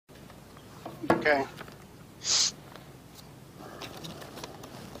Okay.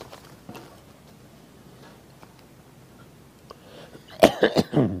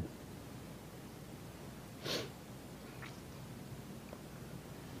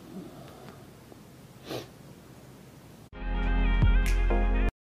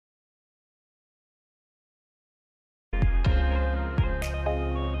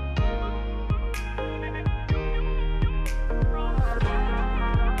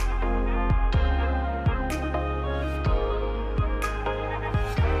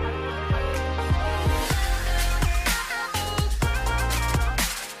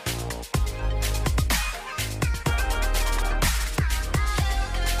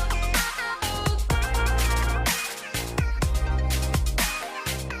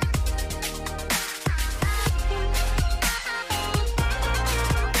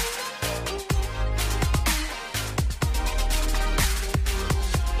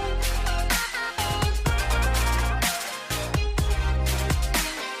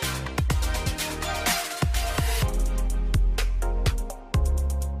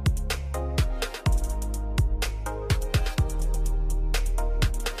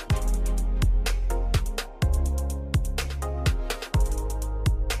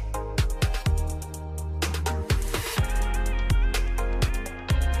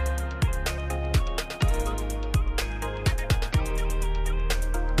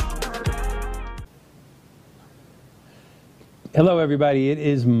 Hello, everybody. It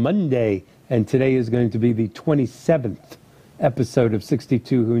is Monday, and today is going to be the 27th episode of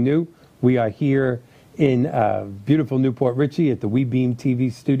 62 Who Knew. We are here in beautiful Newport Richey at the WeBeam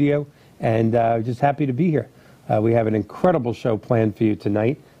TV studio, and just happy to be here. We have an incredible show planned for you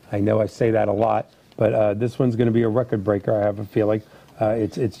tonight. I know I say that a lot, but this one's going to be a record breaker, I have a feeling.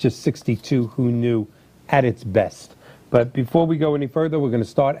 It's just 62 Who Knew at its best. But before we go any further, we're going to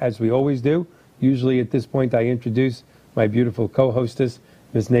start as we always do. Usually at this point, I introduce my beautiful co-hostess,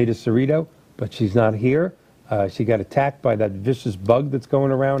 Ms. Neda Cerrito, but she's not here. She got attacked by that vicious bug that's going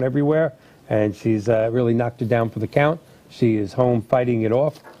around everywhere, and she's really knocked her down for the count. She is home fighting it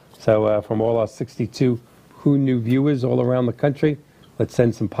off. So from all our 62 Who Knew viewers all around the country, let's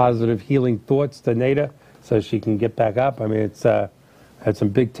send some positive healing thoughts to Neda so she can get back up. I mean, it's had some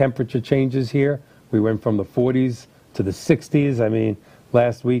big temperature changes here. We went from the 40s to the 60s. I mean,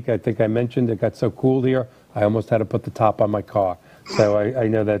 last week, I think I mentioned it got so cool here, I almost had to put the top on my car. So I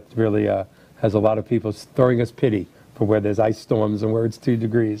know that really has a lot of people throwing us pity for where there's ice storms and where it's 2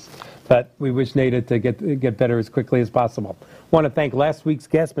 degrees. But we wish Neda to get better as quickly as possible. Want to thank last week's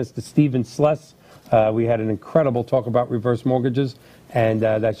guest, Mr. Stephen Sless. We had an incredible talk about reverse mortgages, and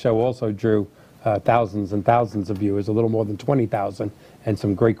that show also drew thousands and thousands of viewers, a little more than 20,000, and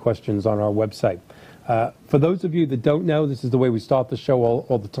some great questions on our website. For those of you that don't know, this is the way we start the show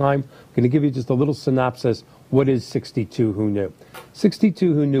all the time. I'm going to give you just a little synopsis. What is 62 Who Knew?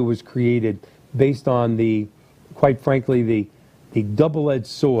 62 Who Knew was created based on quite frankly, the double-edged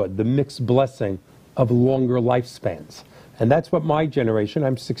sword, the mixed blessing of longer lifespans. And that's what my generation,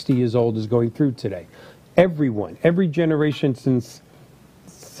 I'm 60 years old, is going through today. Everyone, every generation since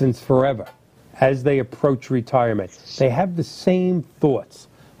forever, as they approach retirement, they have the same thoughts.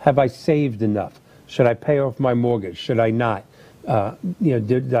 Have I saved enough? Should I pay off my mortgage? Should I not?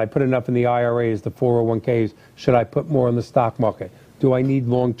 Did I put enough in the IRAs, the 401ks? Should I put more in the stock market? Do I need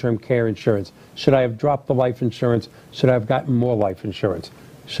long-term care insurance? Should I have dropped the life insurance? Should I have gotten more life insurance?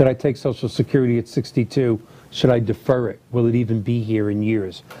 Should I take Social Security at 62? Should I defer it? Will it even be here in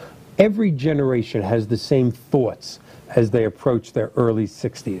years? Every generation has the same thoughts as they approach their early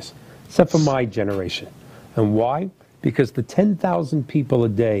 60s, except for my generation. And why? Because the 10,000 people a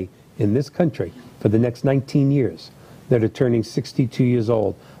day in this country for the next 19 years that are turning 62 years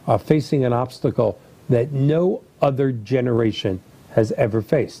old are facing an obstacle that no other generation has ever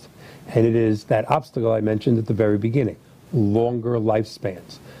faced. And it is that obstacle I mentioned at the very beginning, longer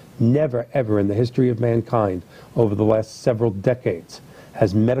lifespans. Never, ever in the history of mankind over the last several decades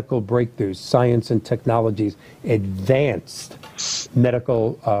has medical breakthroughs, science and technologies advanced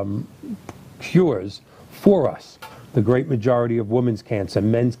medical cures for us. The great majority of women's cancer,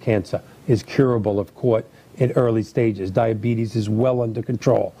 men's cancer, is curable if caught in early stages. Diabetes is well under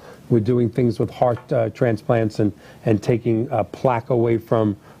control. We're doing things with heart transplants and taking plaque away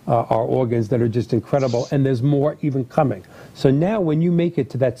from our organs that are just incredible, and there's more even coming. So now when you make it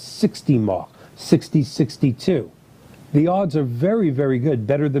to that 60 mark, 60, 62, the odds are very, very good,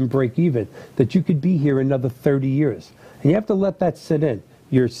 better than break even, that you could be here another 30 years. And you have to let that sit in.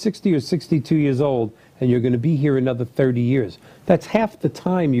 You're 60 or 62 years old, and you're going to be here another 30 years. That's half the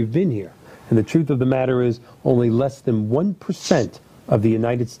time you've been here. And the truth of the matter is only less than 1% of the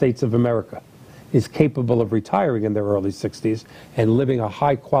United States of America is capable of retiring in their early 60s and living a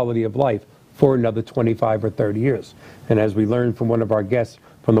high quality of life for another 25 or 30 years. And as we learned from one of our guests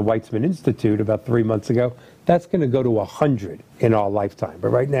from the Weitzman Institute about 3 months ago, that's going to go to 100 in our lifetime. But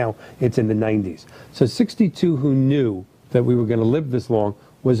right now, it's in the 90s. So 62 Who Knew that we were going to live this long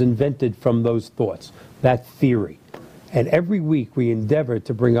was invented from those thoughts, that theory. And every week we endeavor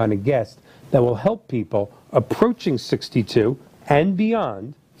to bring on a guest that will help people approaching 62 and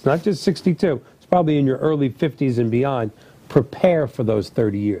beyond. It's not just 62. It's probably in your early 50s and beyond. Prepare for those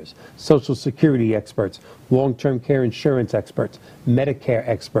 30 years. Social Security experts, long-term care insurance experts, Medicare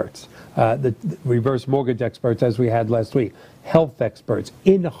experts, the reverse mortgage experts as we had last week, health experts,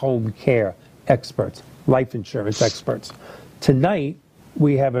 in-home care experts, life insurance experts. Tonight,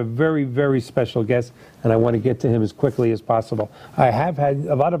 we have a very, very special guest, and I want to get to him as quickly as possible. I have had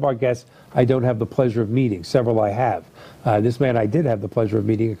a lot of our guests I don't have the pleasure of meeting. Several I have. This man I did have the pleasure of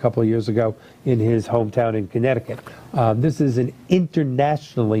meeting a couple of years ago in his hometown in Connecticut. This is an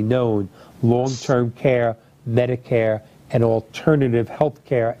internationally known long-term care, Medicare, and alternative health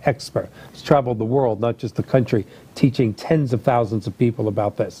care expert. He's traveled the world, not just the country, teaching tens of thousands of people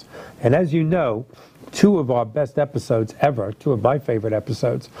about this. And as you know, two of our best episodes ever, two of my favorite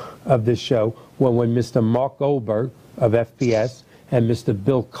episodes of this show, were when Mr. Mark Goldberg of FPS and Mr.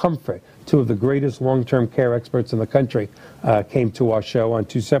 Bill Comfort, two of the greatest long-term care experts in the country, came to our show on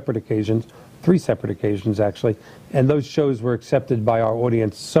two separate occasions, three separate occasions actually, and those shows were accepted by our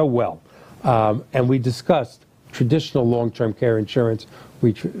audience so well. And we discussed traditional long-term care insurance.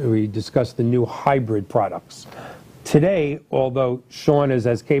 We discussed the new hybrid products. Today, although Sean is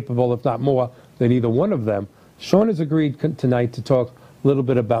as capable, if not more, than either one of them, Sean has agreed tonight to talk a little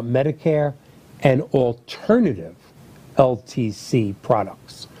bit about Medicare and alternative LTC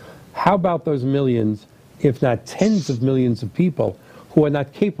products. How about those millions, if not tens of millions of people who are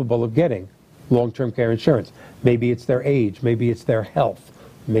not capable of getting long-term care insurance? Maybe it's their age, maybe it's their health,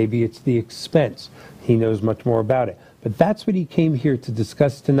 maybe it's the expense. He knows much more about it. But that's what he came here to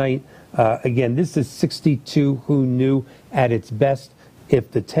discuss tonight. Again, this is 62 Who Knew at its best.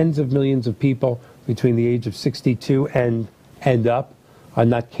 If the tens of millions of people between the age of 62 and up are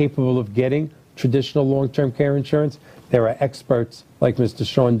not capable of getting traditional long-term care insurance, there are experts like Mr.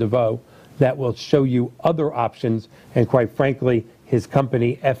 Sean DeVoe that will show you other options, and quite frankly, his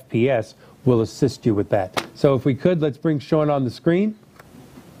company, FPS, will assist you with that. So if we could, let's bring Sean on the screen.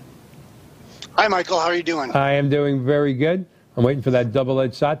 Hi, Michael. How are you doing? I am doing very good. I'm waiting for that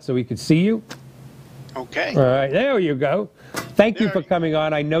double-edged shot so we could see you. Okay. All right, there you go. Thank you for coming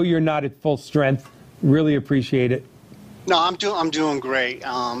on. I know you're not at full strength. Really appreciate it. No, I'm doing great.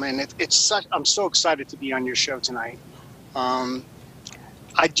 And I'm so excited to be on your show tonight.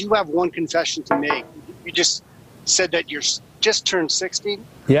 I do have one confession to make. You just said that you're just turned 60.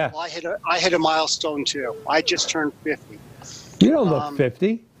 Yeah. Well, I hit a milestone too. I just turned 50. You don't look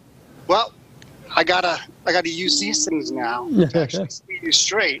 50. Well, I gotta use these things now to actually see you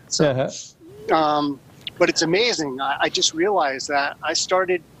straight. So, but it's amazing. I just realized that I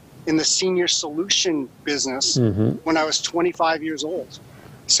started in the senior solution business when I was 25 years old.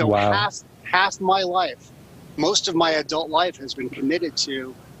 So wow. half my life, most of my adult life has been committed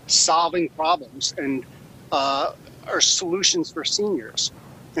to solving problems and or solutions for seniors.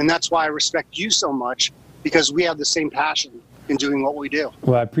 And that's why I respect you so much, because we have the same passion in doing what we do.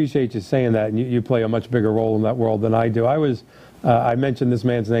 Well, I appreciate you saying that. And you play a much bigger role in that world than I do. I mentioned this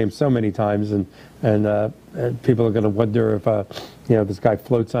man's name so many times, and people are going to wonder if this guy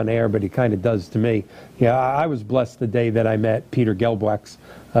floats on air, but he kind of does to me. Yeah, I was blessed the day that I met Peter Gelbwax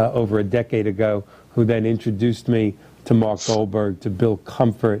over a decade ago, who then introduced me to Mark Goldberg, to Bill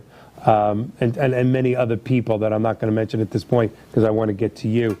Comfort, and many other people that I'm not going to mention at this point because I want to get to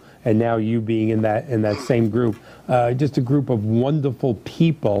you. And now you being in that same group, just a group of wonderful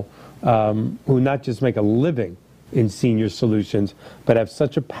people who not just make a living in senior solutions, but have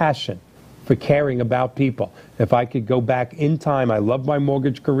such a passion for caring about people. If I could go back in time, I love my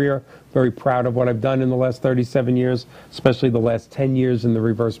mortgage career, very proud of what I've done in the last 37 years, especially the last 10 years in the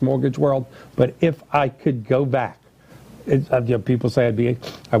reverse mortgage world. But if I could go back, people say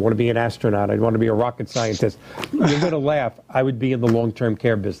I want to be an astronaut, I'd want to be a rocket scientist. You're going to laugh. I would be in the long-term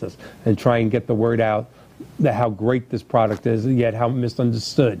care business and try and get the word out that how great this product is, and yet how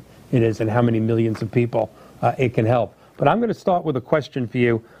misunderstood it is and how many millions of people it can help. But I'm going to start with a question for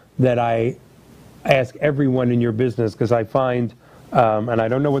you that I ask everyone in your business, because I find, and I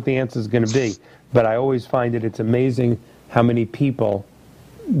don't know what the answer is going to be, but I always find it's amazing how many people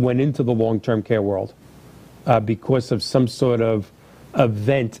went into the long-term care world because of some sort of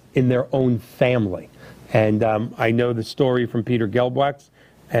event in their own family. And I know the story from Peter Gelbwax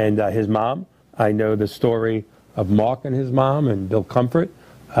and his mom. I know the story of Mark and his mom and Bill Comfort.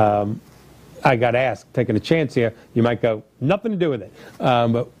 I got asked, taking a chance here, you might go, nothing to do with it.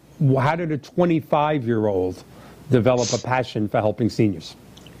 But how did a 25-year-old develop a passion for helping seniors?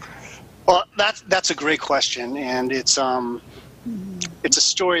 Well, that's a great question, and it's a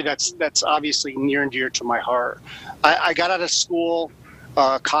story that's obviously near and dear to my heart. I got out of school,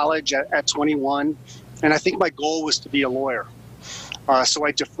 college at 21, and I think my goal was to be a lawyer. So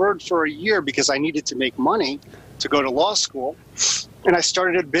I deferred for a year because I needed to make money to go to law school, and I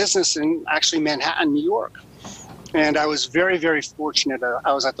started a business in actually Manhattan, New York. And I was very, very fortunate.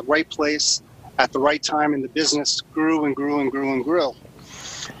 I was at the right place at the right time, and the business grew and grew and grew and grew.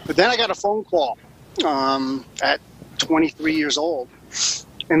 But then I got a phone call at 23 years old.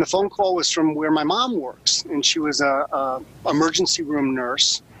 And the phone call was from where my mom works. And she was a emergency room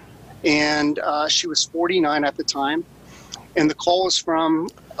nurse. And she was 49 at the time. And the call was from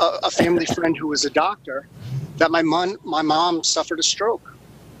a family friend who was a doctor, that my mom suffered a stroke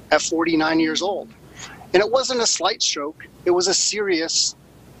at 49 years old. And it wasn't a slight stroke. It was a serious,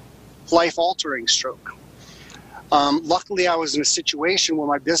 life-altering stroke. Luckily, I was in a situation where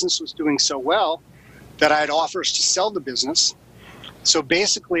my business was doing so well that I had offers to sell the business. So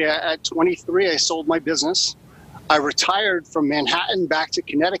basically, at 23, I sold my business. I retired from Manhattan back to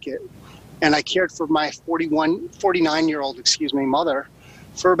Connecticut, and I cared for my 49-year-old, mother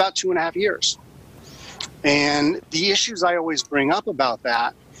for about 2.5 years. And the issues I always bring up about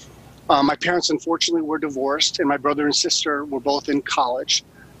that, my parents unfortunately were divorced, and my brother and sister were both in college,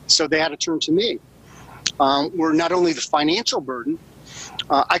 so they had to turn to me. Were not only the financial burden,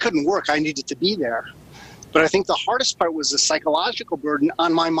 I couldn't work, I needed to be there. But I think the hardest part was the psychological burden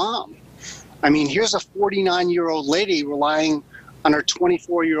on my mom. I mean, here's a 49-year-old lady relying on her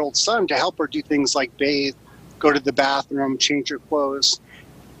 24-year-old son to help her do things like bathe, go to the bathroom, change her clothes.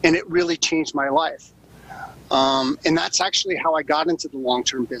 And it really changed my life. And that's actually how I got into the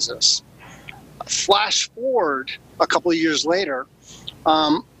long-term business. Flash forward a couple of years later,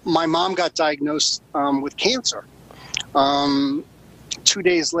 my mom got diagnosed with cancer. 2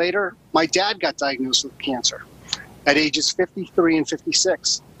 days later, my dad got diagnosed with cancer at ages 53 and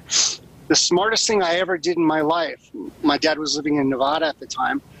 56. The smartest thing I ever did in my life, my dad was living in Nevada at the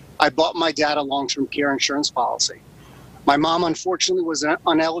time, I bought my dad a long-term care insurance policy. My mom, unfortunately, was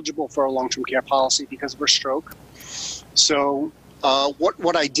ineligible for a long-term care policy because of her stroke. So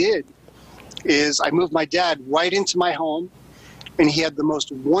what I did is I moved my dad right into my home, and he had the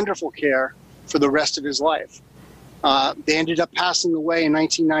most wonderful care for the rest of his life. They ended up passing away in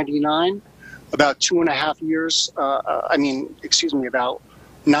 1999, about 2.5 years, about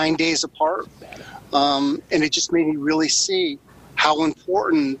 9 days apart. And it just made me really see how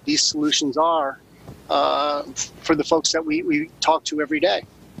important these solutions are for the folks that we talk to every day.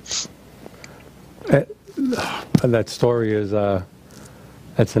 And that story is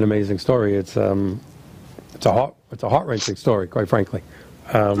that's an amazing story. It's a heart-wrenching story, quite frankly.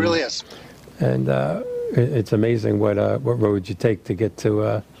 It really is. And it's amazing what road you take to get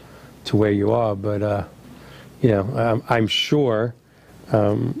to where you are. But I'm sure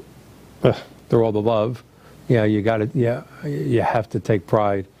through all the love, you have to take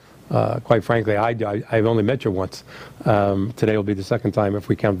pride. Quite frankly, I do. I've only met you once. Today will be the second time if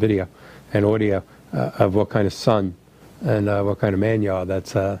we count video and audio of what kind of son and what kind of man you are.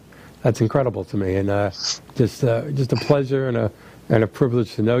 That's incredible to me, and just a pleasure and a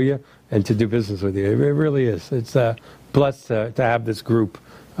privilege to know you and to do business with you. It really is. It's blessed to have this group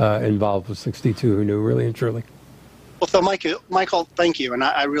involved with 62 Who Knew, really and truly. Well, so Michael, thank you, and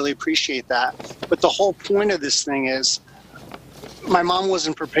I really appreciate that. But the whole point of this thing is, my mom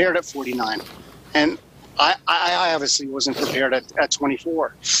wasn't prepared at 49, and I obviously wasn't prepared at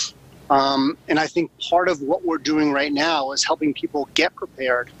 24. And I think part of what we're doing right now is helping people get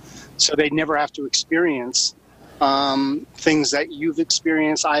prepared so they never have to experience things that you've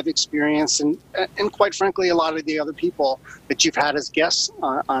experienced, I've experienced, and quite frankly, a lot of the other people that you've had as guests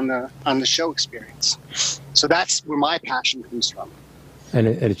on the show experience. So that's where my passion comes from. And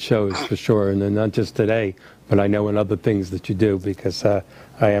it shows for sure, and then not just today, but I know in other things that you do, because I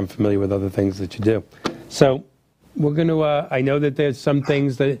am familiar with other things that you do. So we're going to, I know that there's some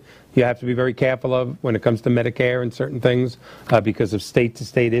things that you have to be very careful of when it comes to Medicare and certain things because of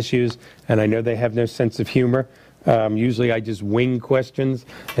state-to-state issues, and I know they have no sense of humor. Usually I just wing questions.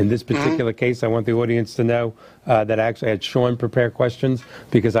 In this particular case, I want the audience to know that I actually had Sean prepare questions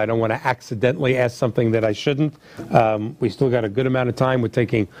because I don't want to accidentally ask something that I shouldn't. We still got a good amount of time. We're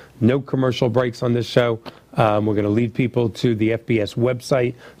taking no commercial breaks on this show. We're going to lead people to the FBS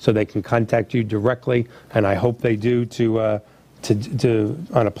website so they can contact you directly, and I hope they do to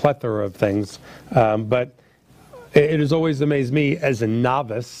on a plethora of things. But it has always amazed me as a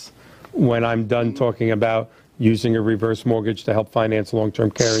novice when I'm done talking about using a reverse mortgage to help finance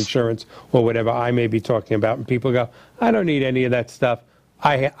long-term care insurance or whatever I may be talking about. And people go, I don't need any of that stuff.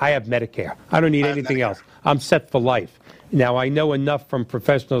 I have Medicare. I don't need anything else. I'm set for life. Now, I know enough from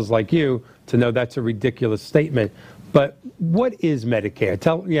professionals like you to know that's a ridiculous statement. But what is Medicare?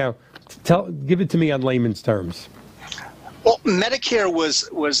 Give it to me on layman's terms. Well, Medicare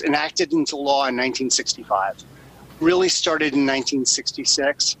was enacted into law in 1965, really started in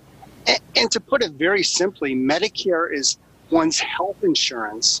 1966. And to put it very simply, Medicare is one's health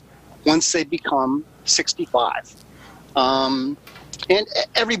insurance once they become 65. And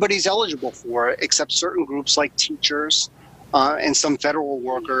everybody's eligible for it, except certain groups like teachers and some federal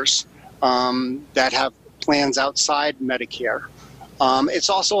workers that have plans outside Medicare. It's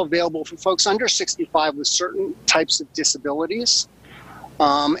also available for folks under 65 with certain types of disabilities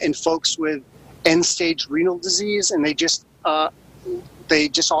and folks with end-stage renal disease, and they just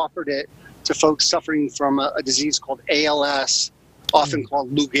offered it to folks suffering from a disease called ALS, often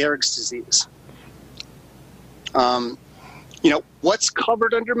called Lou Gehrig's disease. What's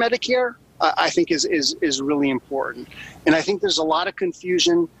covered under Medicare, I think is really important. And I think there's a lot of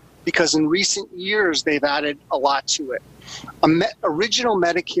confusion because in recent years, they've added a lot to it. Original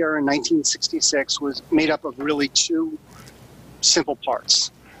Medicare in 1966 was made up of really two simple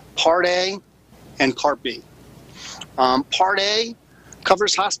parts, Part A and Part B. Part A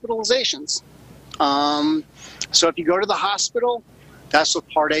covers hospitalizations. So if you go to the hospital, that's what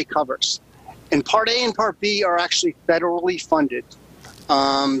Part A covers. And Part A and Part B are actually federally funded.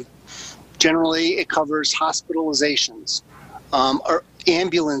 Generally, it covers hospitalizations or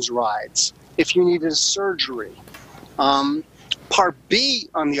ambulance rides if you needed a surgery. Part B,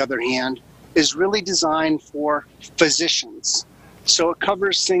 on the other hand, is really designed for physicians. So it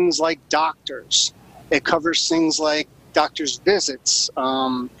covers things like doctors. It covers things like doctor's visits,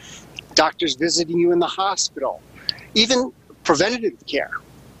 doctors visiting you in the hospital, even preventative care.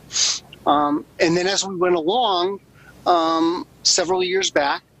 And then as we went along, several years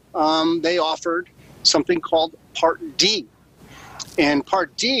back, they offered something called Part D. And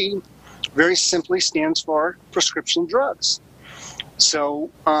Part D very simply stands for prescription drugs. So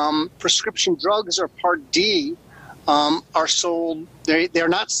prescription drugs, or Part D, are sold, they're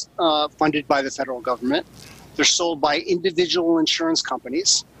not funded by the federal government. They're sold by individual insurance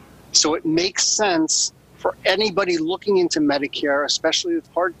companies. So it makes sense for anybody looking into Medicare, especially with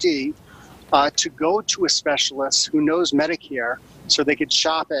Part D, to go to a specialist who knows Medicare so they could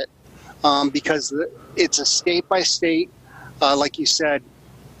shop it because it's a state-by-state, like you said,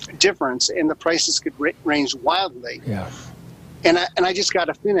 difference, and the prices could range wildly. Yeah. And I just got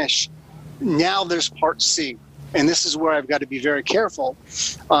to finish. Now there's Part C, and this is where I've got to be very careful.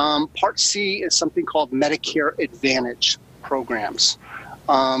 Part C is something called Medicare Advantage programs.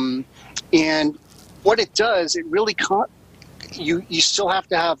 And what it does, it really you still have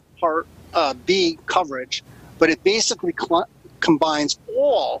to have Part B coverage, but it basically combines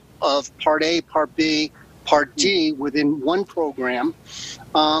all of Part A, Part B, Part D within one program.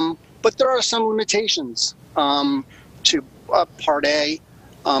 But there are some limitations to Part A,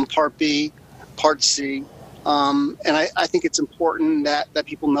 Part B, Part C. And I think it's important that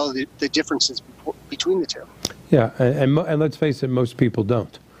people know the differences between the two. Yeah, and let's face it, most people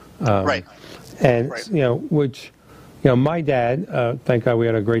don't. Right. And, right. My dad, thank God we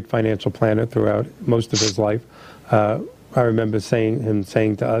had a great financial planner throughout most of his life. I remember him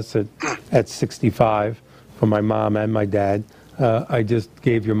saying to us at 65, for my mom and my dad, I just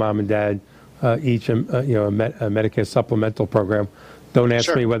gave your mom and dad each a Medicare supplemental program. Don't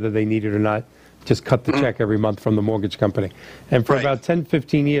ask me whether they need it or not. Just cut the check every month from the mortgage company. And for about 10,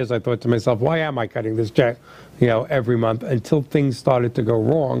 15 years, I thought to myself, why am I cutting this check, every month, until things started to go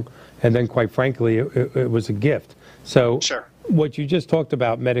wrong. And then, quite frankly, it was a gift. So what you just talked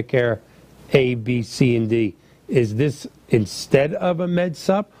about, Medicare A, B, C, and D, is this instead of a Med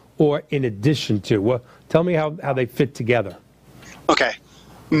Sup or in addition to? Well, tell me how they fit together. Okay.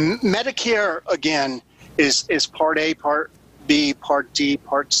 Medicare, again, is Part A, Part B, Part D,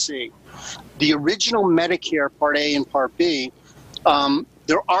 Part C. The original Medicare, Part A and Part B,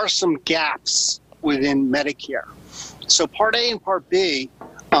 there are some gaps within Medicare. So Part A and Part B,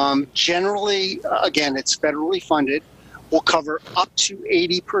 generally, again, it's federally funded, will cover up to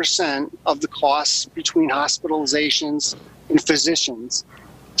 80% of the costs between hospitalizations and physicians.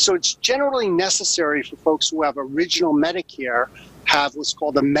 So it's generally necessary for folks who have original Medicare have what's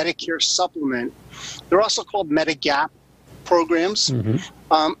called a Medicare supplement. They're also called Medigap programs. And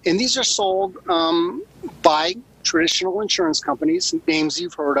these are sold by traditional insurance companies, names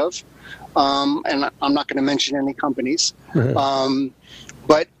you've heard of, and I'm not going to mention any companies.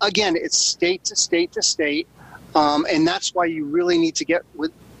 But again, it's state to state to state, and that's why you really need to get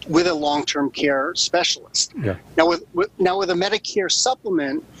with a long-term care specialist. Yeah. Now, with a Medicare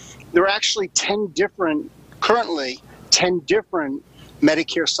supplement, there are actually currently 10 different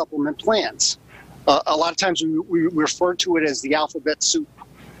Medicare supplement plans. A lot of times we refer to it as the alphabet soup.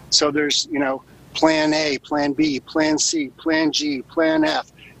 So there's, Plan A, Plan B, Plan C, Plan G, Plan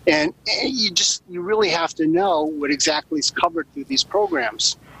F. And you really have to know what exactly is covered through these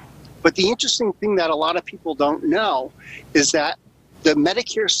programs. But the interesting thing that a lot of people don't know is that the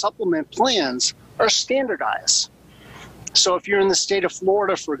Medicare supplement plans are standardized. So if you're in the state of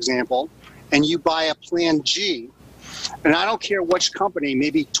Florida, for example, and you buy a Plan G, and I don't care which company,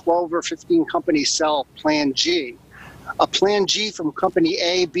 maybe 12 or 15 companies sell Plan G, a Plan G from company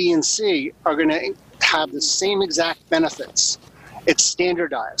A, B, and C are going to have the same exact benefits. It's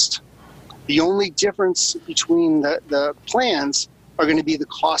standardized. The only difference between the plans are going to be the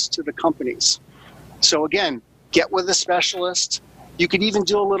cost to the companies. So again, get with a specialist. You could even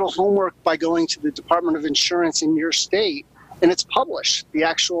do a little homework by going to the Department of Insurance in your state, and it's published, the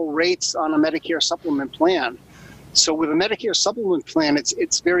actual rates on a Medicare supplement plan. So with a Medicare supplement plan,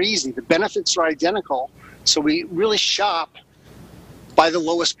 it's very easy. The benefits are identical, so we really shop by the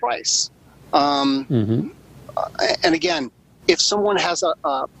lowest price. And again, if someone has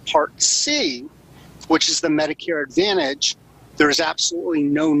a Part C, which is the Medicare Advantage, there is absolutely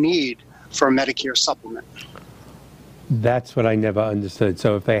no need for a Medicare supplement. That's what I never understood.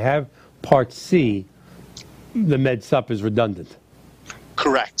 So if they have Part C, the Med Supp is redundant.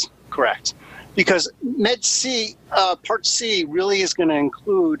 Correct. Because Part C really is going to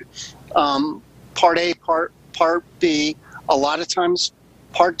include Part A, Part B, a lot of times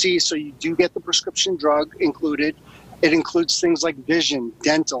Part D, so you do get the prescription drug included. It includes things like vision,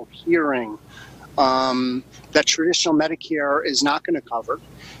 dental, hearing, that traditional Medicare is not going to cover.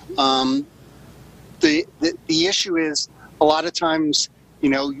 The issue is a lot of times,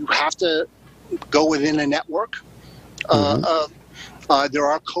 you have to go within a network. There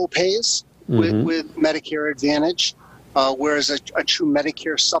are co-pays with Medicare Advantage, whereas a true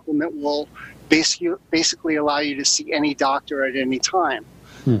Medicare supplement will basically allow you to see any doctor at any time.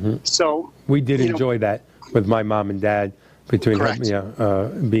 So we did enjoy that with my mom and dad, between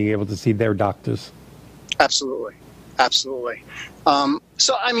being able to see their doctors. Absolutely.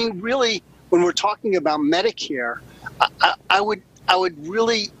 So I mean, really, when we're talking about Medicare, I would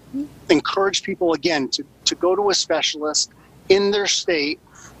really encourage people again to go to a specialist in their state,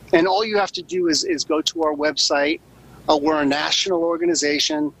 and all you have to do is go to our website. We're a national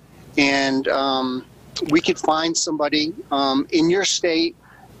organization, and we could find somebody in your state,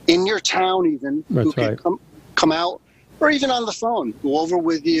 in your town even, who can come out, or even on the phone, go over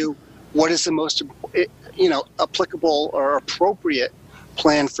with you what is the most applicable or appropriate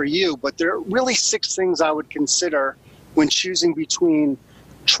plan for you. But there are really 6 things I would consider when choosing between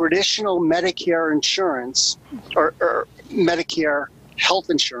traditional Medicare insurance or Medicare health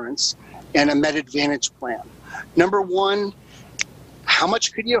insurance and a Med Advantage plan. Number 1, how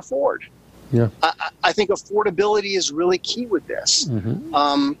much could you afford? Yeah, I think affordability is really key with this.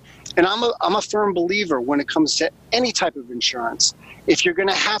 And I'm a firm believer when it comes to any type of insurance. If you're going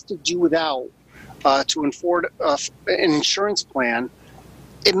to have to do without to afford an insurance plan,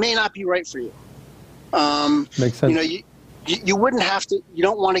 it may not be right for you. Makes sense. You wouldn't have to. You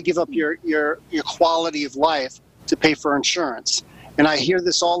don't want to give up your quality of life to pay for insurance. And I hear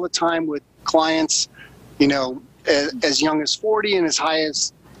this all the time with clients, as young as 40 and as high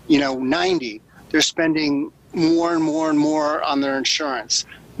as 90. They're spending more and more and more on their insurance.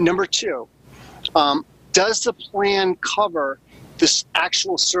 Number 2, does the plan cover the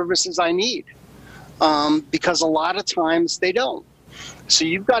actual services I need? Because a lot of times they don't. So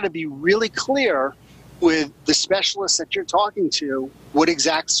you've got to be really clear with the specialist that you're talking to what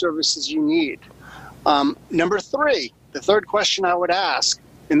exact services you need. Number 3, the third question I would ask,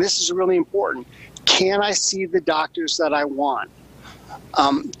 and this is really important, can I see the doctors that I want?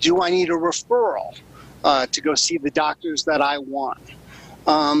 Do I need a referral to go see the doctors that I want?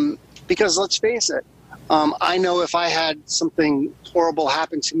 Because let's face it, I know if I had something horrible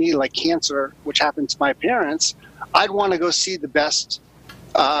happen to me, like cancer, which happened to my parents, I'd want to go see the best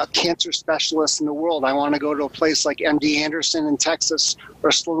cancer specialists in the world. I want to go to a place like MD Anderson in Texas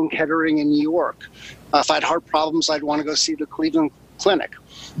or Sloan Kettering in New York. If I had heart problems, I'd want to go see the Cleveland Clinic.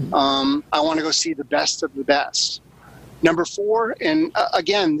 I want to go see the best of the best. Number 4, and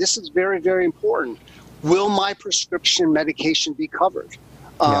again, this is very, very important. Will my prescription medication be covered?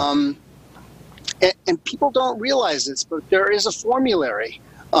 And people don't realize this, but there is a formulary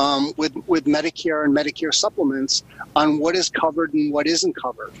with Medicare and Medicare supplements on what is covered and what isn't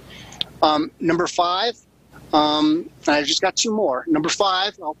covered. Number 5, I just got 2 more. Number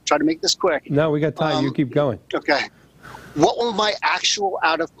 5, I'll try to make this quick. No, we got time. You keep going. Okay. What will my actual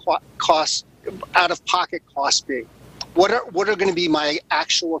out-of-pocket costs be? What are going to be my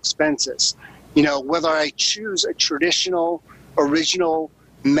actual expenses? You know, whether I choose a traditional, original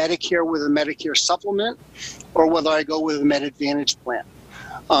Medicare with a Medicare supplement, or whether I go with a Med Advantage plan.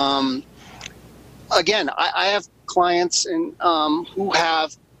 Again, I have clients who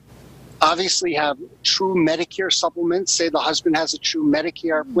obviously have true Medicare supplements. Say the husband has a true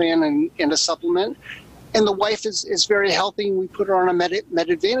Medicare plan and a supplement, and the wife is very healthy, and we put her on a Med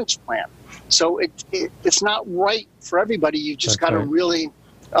Advantage plan. So it's not right for everybody. You just got to really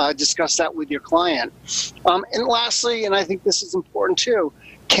discuss that with your client. And lastly, and I think this is important too,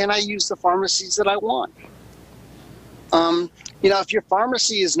 can I use the pharmacies that I want? You know, if your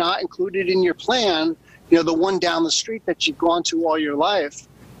pharmacy is not included in your plan, you know, the one down the street that you've gone to all your life,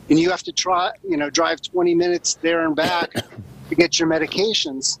 and you have to drive 20 minutes there and back to get your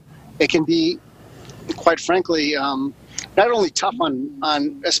medications, it can be, quite frankly, not only tough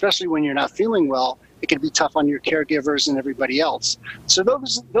on, especially when you're not feeling well, it can be tough on your caregivers and everybody else. So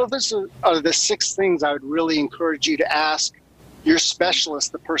those are the 6 things I would really encourage you to ask your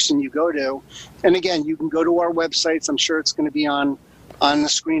specialist, the person you go to. And again, you can go to our websites. I'm sure it's going to be on the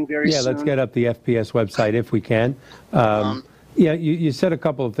screen very soon. Yeah, let's get up the FPS website if we can. Yeah, you said a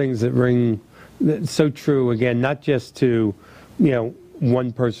couple of things that ring so true, again, not just to, you know,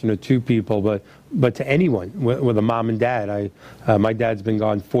 one person or 2 people, but to anyone with a mom and dad. My dad's been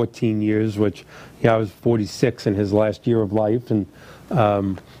gone 14 years, which, you know, I was 46 in his last year of life, and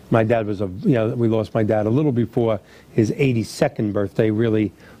my dad was we lost my dad a little before his 82nd birthday.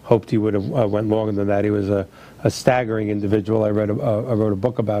 Really hoped he would have went longer than that. He was a staggering individual. I wrote a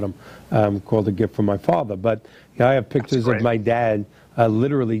book about him called A Gift from My Father. But you know, I have pictures of my dad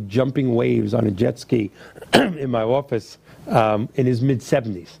literally jumping waves on a jet ski in my office in his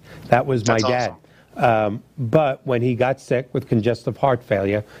mid-70s. That was my dad. Awesome. But when he got sick with congestive heart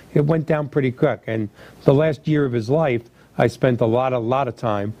failure, it went down pretty quick. And the last year of his life, I spent a lot of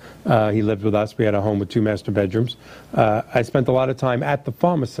time. He lived with us. We had a home with 2 master bedrooms. I spent a lot of time at the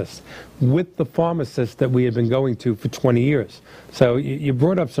pharmacist, with the pharmacist that we had been going to for 20 years. So you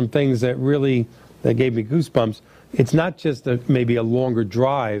brought up some things that gave me goosebumps. It's not just maybe a longer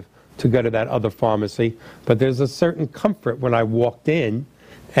drive to go to that other pharmacy, but there's a certain comfort when I walked in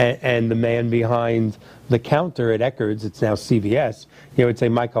and the man behind the counter at Eckerd's, it's now CVS, you know, would say,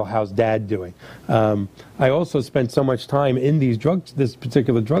 Michael, how's Dad doing? I also spent so much time in this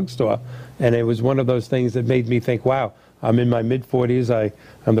particular drugstore, and it was one of those things that made me think, wow, I'm in my mid-40s.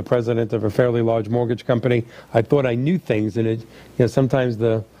 I'm the president of a fairly large mortgage company. I thought I knew things, and sometimes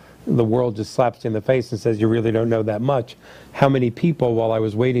the world just slaps you in the face and says, you really don't know that much. How many people, while I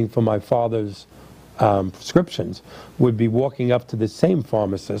was waiting for my father's prescriptions, would be walking up to the same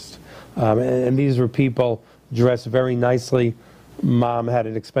pharmacist, and these were people dressed very nicely. Mom had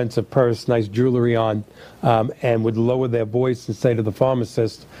an expensive purse, nice jewelry on, and would lower their voice and say to the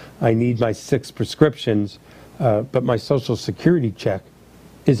pharmacist, I need my 6 prescriptions, but my Social Security check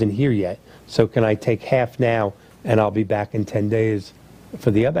isn't here yet, so can I take half now and I'll be back in 10 days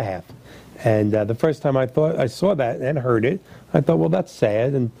for the other half? And the first time I saw that and heard it, I thought, well, that's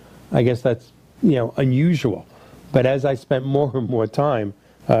sad, and I guess that's, you know, unusual. But as I spent more and more time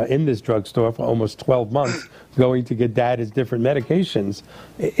in this drugstore for almost 12 months, going to get Dad his different medications,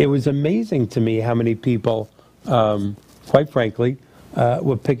 it was amazing to me how many people, quite frankly,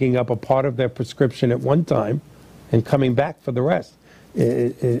 were picking up a part of their prescription at one time and coming back for the rest.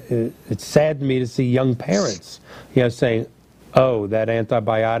 It's sad to me to see young parents, you know, saying, oh, that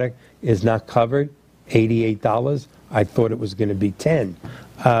antibiotic is not covered, $88. I thought it was going to be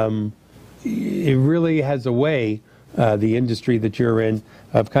 $10. It really has a way, the industry that you're in,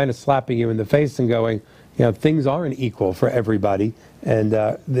 of kind of slapping you in the face and going, you know, things aren't equal for everybody. And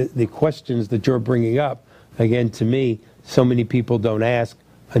the questions that you're bringing up, again, to me, so many people don't ask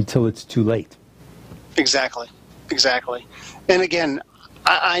until it's too late. Exactly. And again,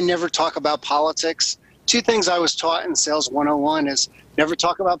 I never talk about politics. 2 things I was taught in Sales 101 is never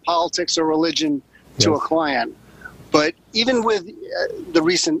talk about politics or religion to a client. But even with the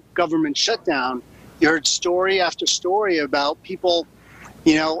recent government shutdown, you heard story after story about people,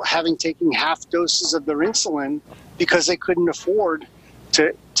 you know, having taken half doses of their insulin because they couldn't afford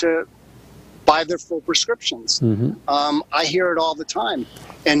to buy their full prescriptions. Mm-hmm. I hear it all the time.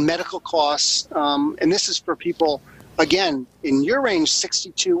 And medical costs, and this is for people, again, in your range,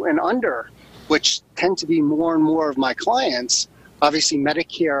 62 and under, which tend to be more and more of my clients, obviously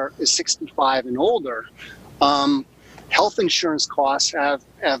Medicare is 65 and older, health insurance costs have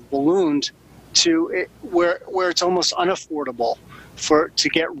ballooned to where it's almost unaffordable to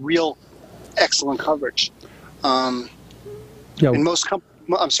get real excellent coverage. And most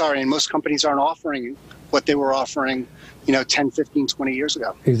companies aren't offering what they were offering, 10, 15, 20 years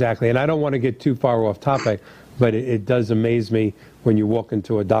ago. Exactly. And I don't want to get too far off topic, but it does amaze me when you walk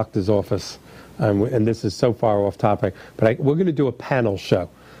into a doctor's office, and this is so far off topic, but we're going to do a panel show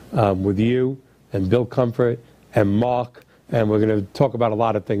with you and Bill Comfort and Mark, and we're going to talk about a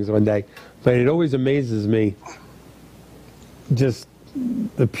lot of things one day. But it always amazes me just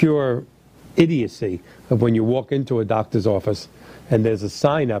the pure idiocy of when you walk into a doctor's office and there's a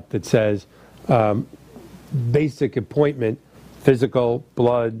sign up that says basic appointment, physical,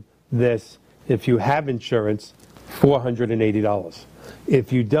 blood, this. If you have insurance, $480.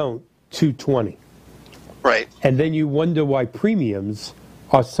 If you don't, $220. Right. And then you wonder why premiums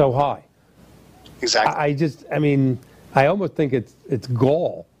are so high. Exactly. I almost think it's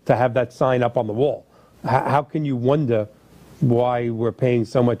gall to have that sign up on the wall. How can you wonder why we're paying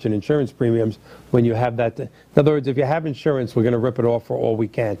so much in insurance premiums when you have that? In other words, if you have insurance, we're going to rip it off for all we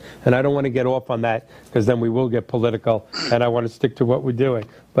can. And I don't want to get off on that because then we will get political, and I want to stick to what we're doing.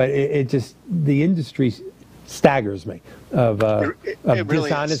 But the industry staggers me of really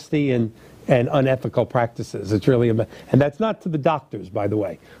dishonesty and unethical practices. It's really, and that's not to the doctors, by the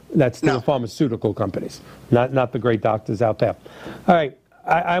way. That's to the pharmaceutical companies, not the great doctors out there. All right.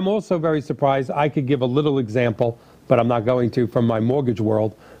 I'm also very surprised. I could give a little example, but I'm not going to, from my mortgage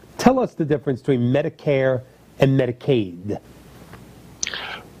world. Tell us the difference between Medicare and Medicaid.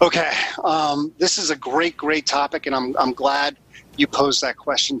 Okay. This is a great topic, and I'm glad you posed that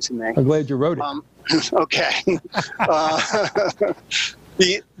question to me. I'm glad you wrote it. Okay.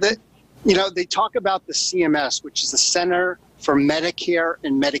 They talk about the CMS, which is the Center for Medicare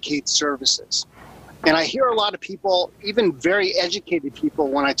and Medicaid Services. And I hear a lot of people, even very educated people,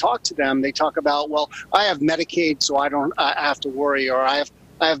 when I talk to them, they talk about, well, I have Medicaid, so I have to worry, or I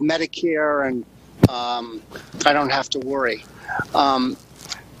have Medicare and I don't have to worry.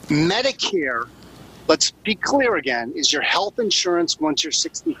 Medicare, let's be clear again, is your health insurance once you're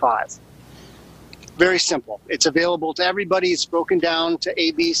 65. Very simple. It's available to everybody. It's broken down to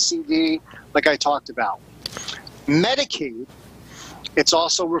A, B, C, D, like I talked about. Medicaid, it's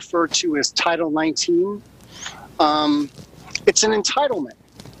also referred to as Title 19. It's an entitlement.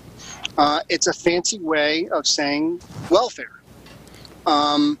 It's a fancy way of saying welfare.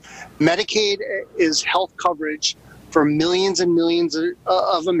 Medicaid is health coverage for millions and millions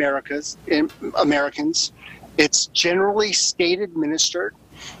of Americans. It's generally state administered.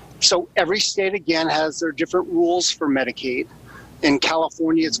 So every state, again, has their different rules for Medicaid. In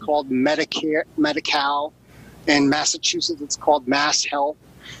California, it's called Medicare, Medi-Cal. In Massachusetts, it's called Mass Health.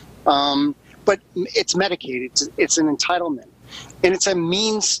 But it's Medicaid. It's an entitlement. And it's a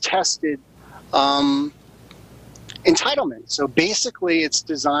means-tested entitlement. So basically, it's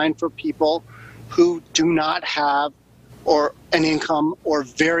designed for people who do not have or an income or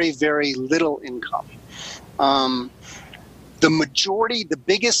very, very little income. The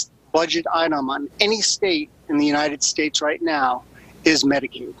biggest budget item on any state in the United States right now is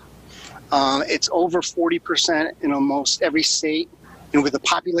Medicaid. It's over 40% in almost every state. And with the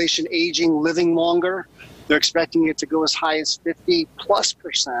population aging, living longer, they're expecting it to go as high as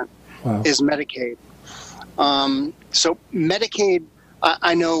 50+% wow. is Medicaid. So Medicaid,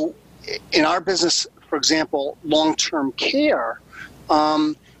 I know in our business, for example, long-term care,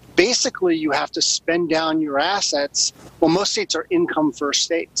 basically you have to spend down your assets. Well, most states are income-first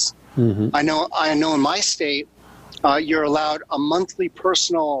states. Mm-hmm. I know in my state, you're allowed a monthly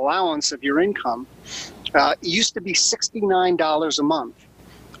personal allowance of your income. It used to be $69 a month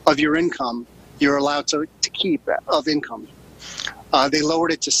of your income you're allowed to keep of income. They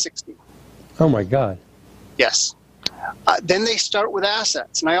lowered it to $60. Oh, my God. Yes. Then they start with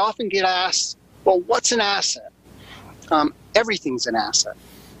assets. And I often get asked, well, what's an asset? Everything's an asset.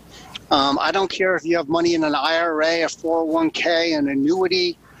 I don't care if you have money in an IRA, a 401k, an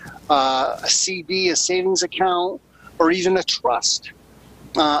annuity, a CD, a savings account, or even a trust.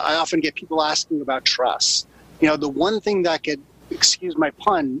 I often get people asking about trusts. The one thing that could, excuse my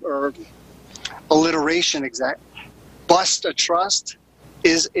pun or alliteration, bust a trust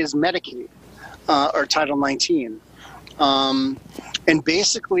is Medicaid or Title 19. And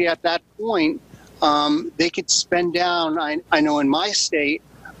basically at that point, they could spend down, I know in my state,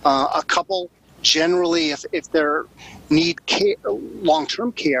 a couple, generally if they need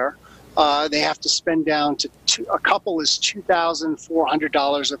long-term care, they have to spend down to a couple is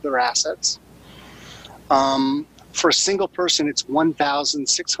 $2,400 of their assets. For a single person, it's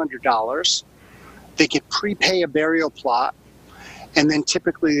 $1,600. They could prepay a burial plot, and then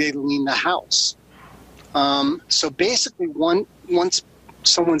typically they lien the house. So basically, once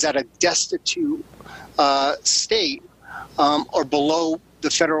someone's at a destitute state or below the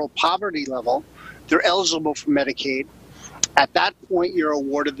federal poverty level, they're eligible for Medicaid. At that point, you're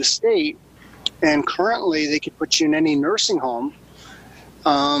awarded the state, and currently they could put you in any nursing home.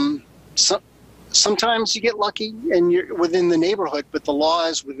 Sometimes you get lucky and you're within the neighborhood, but the law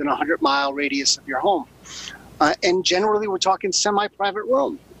is within a 100-mile radius of your home. And generally, we're talking semi-private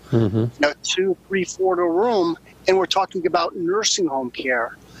room, 2, 3, 4 to a room, and we're talking about nursing home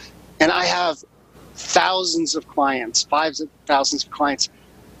care. And I have thousands of clients, thousands of clients,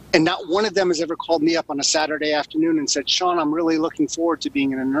 and not one of them has ever called me up on a Saturday afternoon and said, Sean, I'm really looking forward to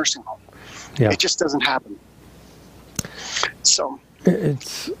being in a nursing home. Yeah. It just doesn't happen. So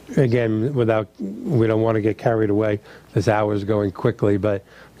it's, again, we don't want to get carried away. This hour's going quickly, but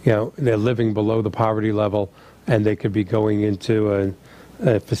they're living below the poverty level, and they could be going into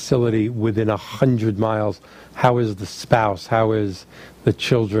a facility within 100 miles. How is the spouse? How is the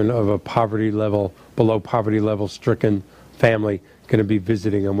children of a below poverty level stricken family going to be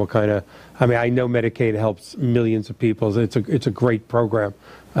visiting them? What kind of? I mean, I know Medicaid helps millions of people. It's a great program.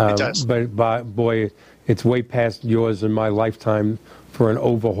 It does. But boy, it's way past yours and my lifetime for an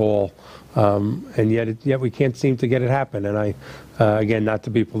overhaul, and yet we can't seem to get it happen. And again, not to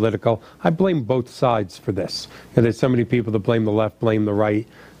be political, I blame both sides for this. There's so many people that blame the left, blame the right.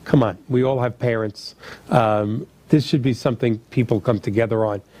 Come on, we all have parents. This should be something people come together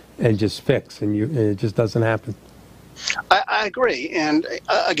on and just fix, and it just doesn't happen. I agree. And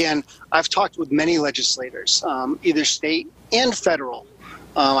again, I've talked with many legislators, either state and federal.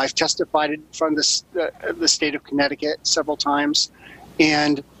 I've testified from the state of Connecticut several times.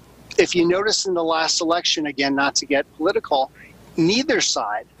 And if you notice in the last election, again, not to get political, neither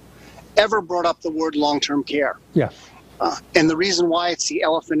side ever brought up the word long-term care. Yeah. And the reason why, it's the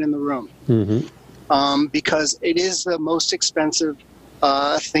elephant in the room. Because it is the most expensive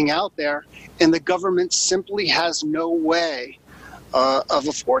thing out there, and the government simply has no way of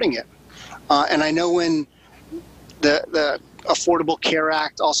affording it. And I know when the Affordable Care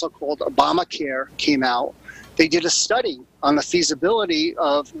Act, also called Obamacare, came out, they did a study on the feasibility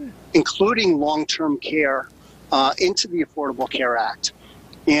of including long-term care into the Affordable Care Act.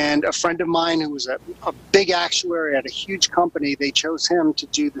 And a friend of mine who was a big actuary at a huge company, they chose him to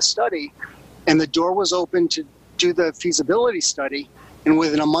do the study, and the door was open to do the feasibility study, and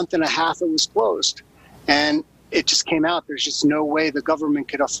within a month and a half it was closed. And it just came out, there's just no way the government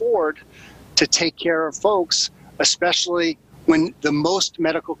could afford to take care of folks, especially when the most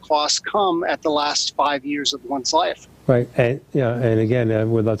medical costs come at the last 5 years of one's life. Right, and again,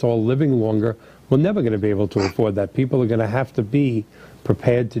 with us all living longer, we're never going to be able to afford that. People are going to have to be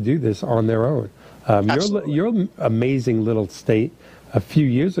prepared to do this on their own. Your amazing little state a few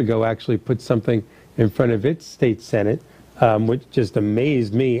years ago actually put something in front of its state senate, which just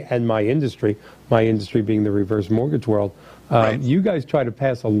amazed me and my industry being the reverse mortgage world. Right. You guys tried to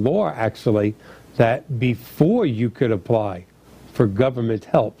pass a law, actually, that before you could apply for government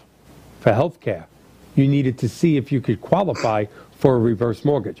help for health care, you needed to see if you could qualify for a reverse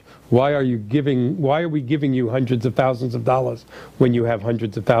mortgage. Why are we giving you hundreds of thousands of dollars when you have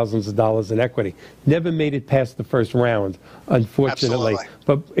hundreds of thousands of dollars in equity? Never made it past the first round, unfortunately.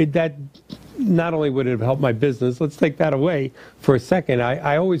 Absolutely. But that not only would it have helped my business, let's take that away for a second.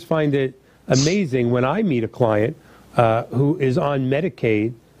 I always find it amazing when I meet a client who is on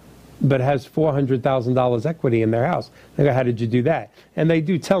Medicaid but has $400,000 equity in their house. I go, how did you do that? And they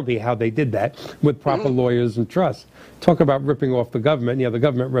do tell me how they did that with proper lawyers and trusts. Talk about ripping off the government. Yeah, the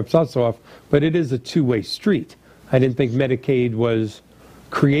government rips us off, but it is a two-way street. I didn't think Medicaid was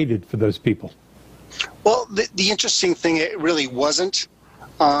created for those people. Well, the interesting thing, it really wasn't.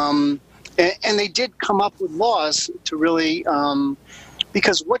 And they did come up with laws to really,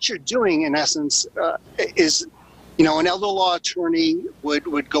 because what you're doing in essence is, an elder law attorney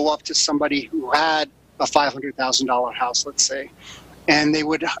would go up to somebody who had a $500,000 house, let's say, and they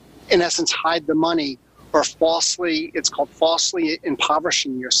would, in essence, hide the money or it's called falsely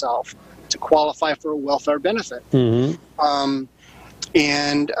impoverishing yourself to qualify for a welfare benefit. And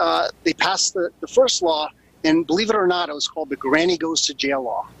they passed the first law, and believe it or not, it was called the Granny Goes to Jail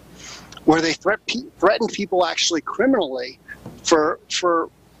law, where they threatened people actually criminally for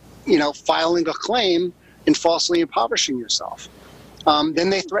filing a claim and falsely impoverishing yourself.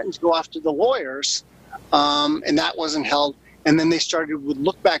 Then they threatened to go after the lawyers, and that wasn't held. And then they started with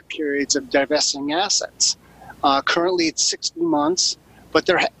look-back periods of divesting assets. Currently, it's 60 months. but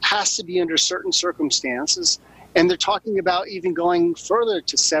there has to be under certain circumstances. And they're talking about even going further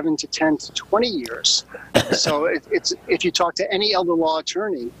to 7 to 10 to 20 years. So it's if you talk to any elder law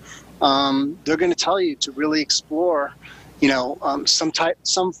attorney, they're going to tell you to really explore,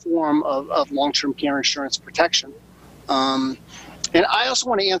 some form of long-term care insurance protection. And I also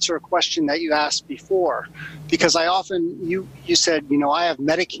want to answer a question that you asked before, because you said, I have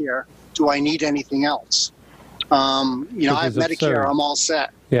Medicare. Do I need anything else? I have Medicare. I'm all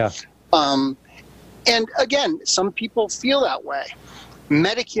set. Yeah. And again, some people feel that way.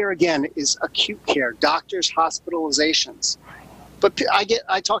 Medicare, again, is acute care, doctors, hospitalizations. But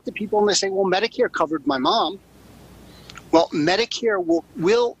I talk to people and they say, well, Medicare covered my mom. Well, Medicare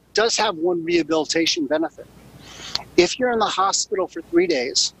does have one rehabilitation benefit. If you're in the hospital for 3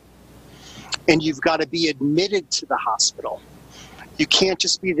 days and you've got to be admitted to the hospital, you can't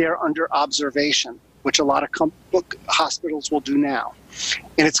just be there under observation, which a lot of hospitals will do now.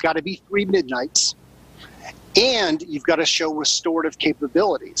 And it's got to be 3 midnights. And you've got to show restorative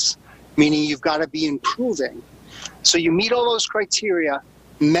capabilities, meaning you've got to be improving. So you meet all those criteria,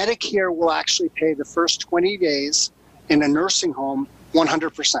 Medicare will actually pay the first 20 days in a nursing home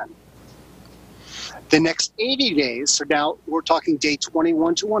 100%. The next 80 days, so now we're talking day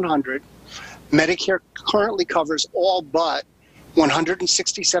 21 to 100, Medicare currently covers all but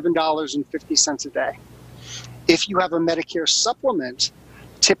 $167.50 a day. If you have a Medicare supplement,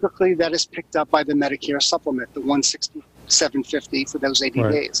 typically that is picked up by the Medicare supplement, the $167.50 for those 80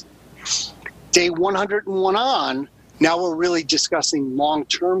 days. Day 101 on, now we're really discussing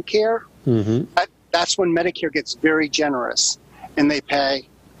long-term care. Mm-hmm. That's when Medicare gets very generous, and they pay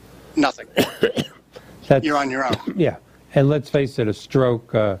nothing. You're on your own. Yeah, and let's face it, a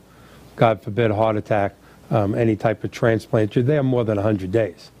stroke, God forbid, a heart attack, any type of transplant, you're there more than 100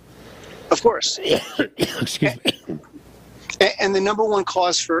 days. Of course. Excuse me. And the number one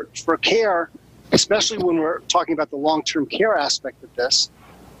cause for care, especially when we're talking about the long-term care aspect of this,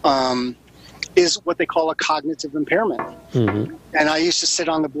 is what they call a cognitive impairment. Mm-hmm. And I used to sit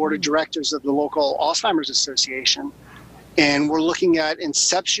on the board of directors of the local Alzheimer's Association, and we're looking at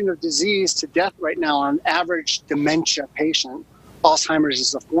inception of disease to death right now on average dementia patient. Alzheimer's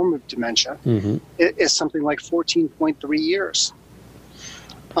is a form of dementia. Mm-hmm. It is something like 14.3 years.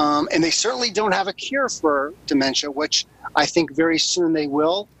 And they certainly don't have a cure for dementia, which I think very soon they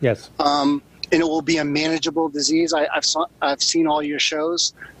will. Yes. And it will be a manageable disease. I've seen all your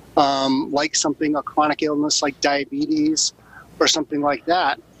shows, like a chronic illness like diabetes or something like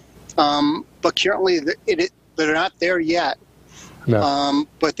that. But currently they're not there yet. No.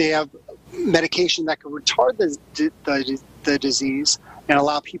 But they have medication that can retard the disease and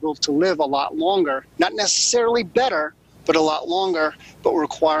allow people to live a lot longer, not necessarily better, but a lot longer, but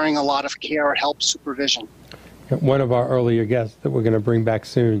requiring a lot of care, help, supervision. One of our earlier guests that we're going to bring back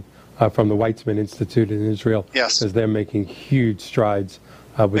soon from the Weizmann Institute in Israel, because they're making huge strides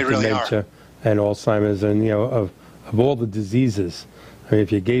with dementia and Alzheimer's, and of all the diseases, I mean,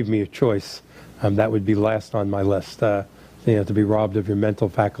 if you gave me a choice, that would be last on my list. To be robbed of your mental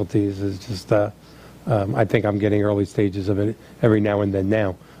faculties is just, I think I'm getting early stages of it every now and then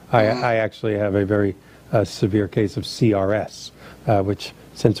now. I actually have a very severe case of CRS, which,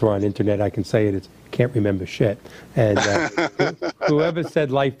 since we're on internet, I can say it's can't remember shit. And whoever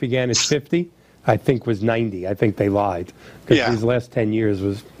said life began at 50, I think was 90. I think they lied, because these last 10 years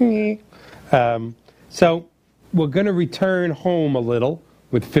was. So we're going to return home a little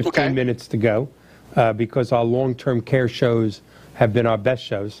with 15 minutes to go, because our long-term care shows have been our best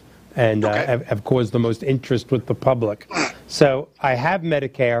shows and have caused the most interest with the public. So I have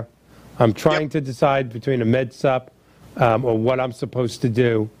Medicare. I'm trying to decide between a med sup or what I'm supposed to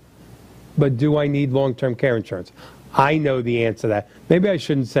do. But do I need long-term care insurance? I know the answer to that. Maybe I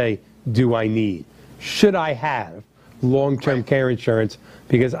shouldn't say, do I need? Should I have long-term care insurance?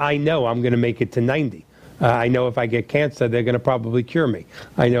 Because I know I'm going to make it to 90. I know if I get cancer, they're going to probably cure me.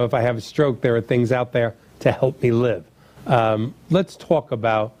 I know if I have a stroke, there are things out there to help me live. Let's talk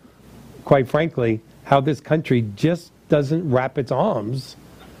about, quite frankly, how this country just doesn't wrap its arms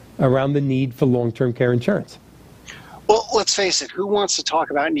around the need for long-term care insurance. Well, let's face it, who wants to talk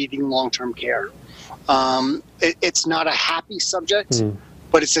about needing long-term care? It's not a happy subject,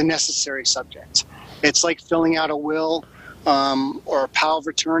 but it's a necessary subject. It's like filling out a will or a power of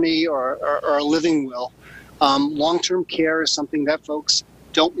attorney or a living will. Long-term care is something that folks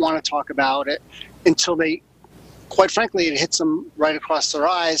don't want to talk about it until they, quite frankly, it hits them right across their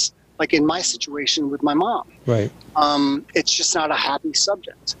eyes, like in my situation with my mom. Right. It's just not a happy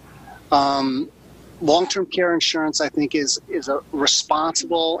subject. Long-term care insurance, I think, is a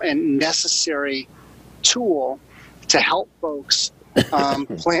responsible and necessary tool to help folks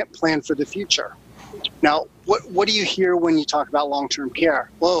plan for the future. Now, what do you hear when you talk about long-term care?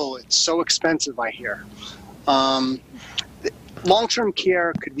 Whoa, it's so expensive, I hear. Long-term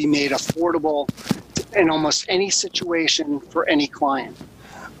care could be made affordable in almost any situation for any client.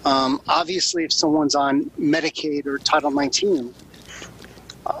 Obviously, if someone's on Medicaid or Title 19,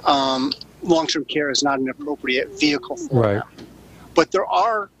 long-term care is not an appropriate vehicle for them. But there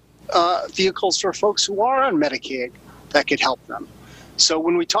are vehicles for folks who are on Medicaid that could help them. So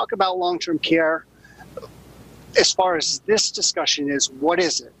when we talk about long-term care, as far as this discussion is, what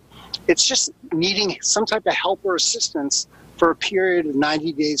is it? It's just needing some type of help or assistance for a period of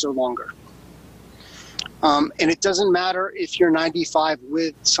 90 days or longer. And it doesn't matter if you're 95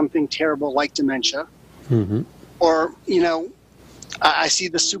 with something terrible like dementia, or, I see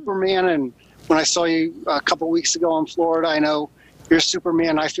the Superman, and when I saw you a couple of weeks ago in Florida, I know you're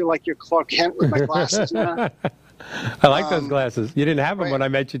Superman. I feel like you're Clark Kent with my glasses. I like those glasses. You didn't have them when I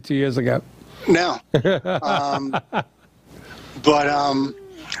met you 2 years ago. No. But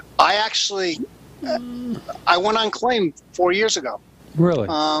I actually, I went on claim 4 years ago. Really?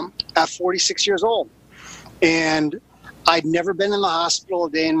 At 46 years old. And I'd never been in the hospital a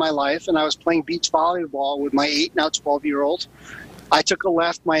day in my life, and I was playing beach volleyball with my 8, now 12-year-old. I took a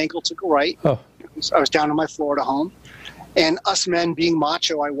left, my ankle took a right. Oh. I was down in my Florida home. And us men being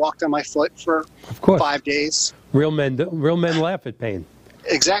macho, I walked on my foot for 5 days. Real men laugh at pain.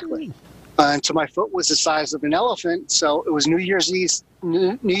 Exactly. Until my foot was the size of an elephant. So it was New Year's Eve,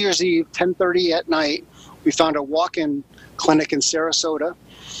 10:30 at night. We found a walk-in clinic in Sarasota.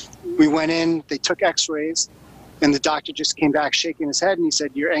 We went in, they took x-rays, and the doctor just came back shaking his head, and he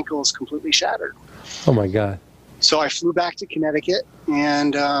said, your ankle is completely shattered. Oh, my God. So I flew back to Connecticut,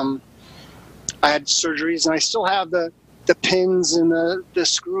 and I had surgeries, and I still have the pins and the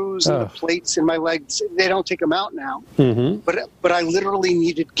screws and the plates in my legs. They don't take them out now. But I literally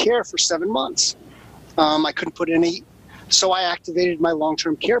needed care for 7 months. I couldn't put any, so I activated my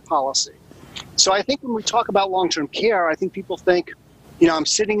long-term care policy. So I think when we talk about long-term care, I think people think, I'm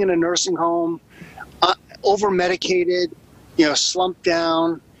sitting in a nursing home, over-medicated, slumped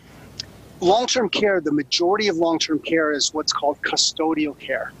down. Long-term care, the majority of long-term care is what's called custodial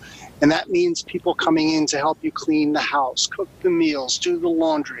care. And that means people coming in to help you clean the house, cook the meals, do the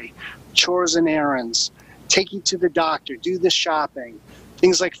laundry, chores and errands, take you to the doctor, do the shopping,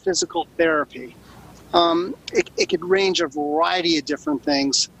 things like physical therapy. It could range a variety of different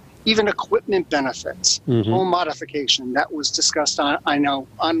things, even equipment benefits, home modification. That was discussed, on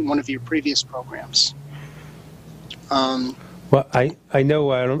one of your previous programs. Well, I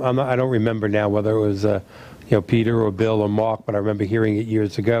know, I don't remember now whether it was Peter or Bill or Mark, but I remember hearing it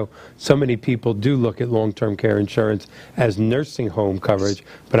years ago. So many people do look at long-term care insurance as nursing home coverage,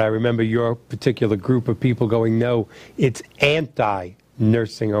 but I remember your particular group of people going, no, it's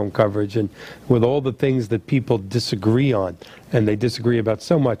anti-nursing home coverage. And with all the things that people disagree on, and they disagree about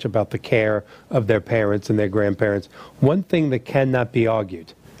so much about the care of their parents and their grandparents, one thing that cannot be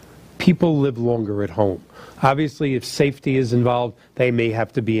argued, people live longer at home. Obviously, if safety is involved, they may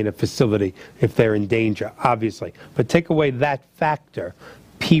have to be in a facility if they're in danger, obviously. But take away that factor,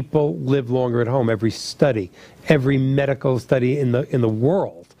 people live longer at home. Every study, every medical study in the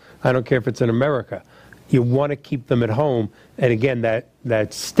world, I don't care if it's in America, you want to keep them at home. And again,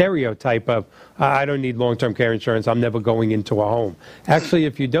 that stereotype of, I don't need long-term care insurance, I'm never going into a home. Actually,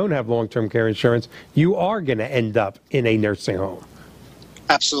 if you don't have long-term care insurance, you are going to end up in a nursing home.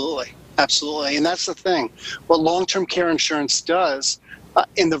 Absolutely. Absolutely. And that's the thing. What long-term care insurance does,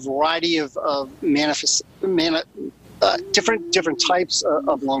 in the variety of different types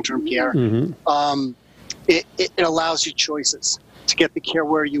of long-term care, it allows you choices to get the care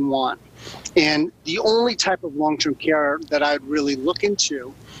where you want. And the only type of long-term care that I'd really look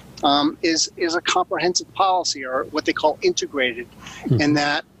into is a comprehensive policy, or what they call integrated, in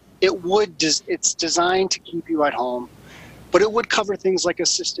that it's designed to keep you at home. But it would cover things like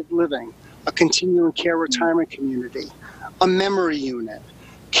assisted living, a continuing care retirement community, a memory unit,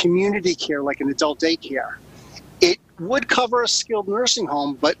 community care like an adult daycare. It would cover a skilled nursing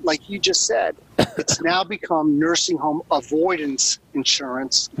home, but like you just said, it's now become nursing home avoidance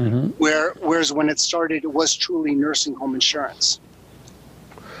insurance, whereas when it started, it was truly nursing home insurance.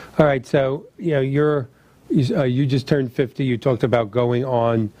 All right, so you just turned 50. You talked about going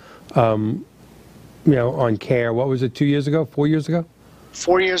on on care. What was it, 2 years ago, 4 years ago?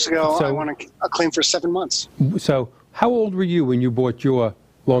 4 years ago, I won a claim for 7 months. So how old were you when you bought your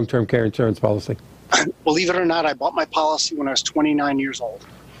long-term care insurance policy? Believe it or not, I bought my policy when I was 29 years old.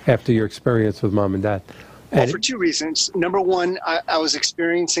 After your experience with mom and dad? Well, for two reasons. Number one, I was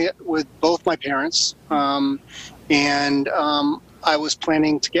experiencing it with both my parents. And I was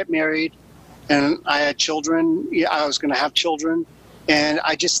planning to get married, and I had children. I was going to have children, and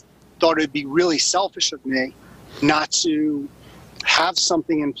I just thought it'd be really selfish of me not to have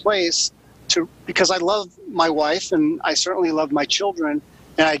something in place because I love my wife and I certainly love my children,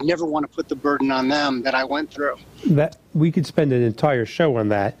 and I'd never want to put the burden on them that I went through. That we could spend an entire show on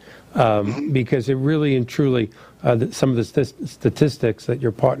that because it really and truly, some of the statistics that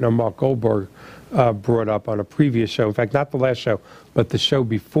your partner Mark Goldberg brought up on a previous show, in fact, not the last show, but the show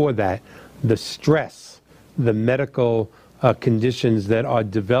before that, the stress, the medical conditions that are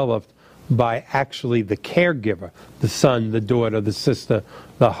developed by actually the caregiver, the son, the daughter, the sister,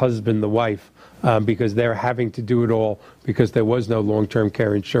 the husband, the wife, because they're having to do it all because there was no long-term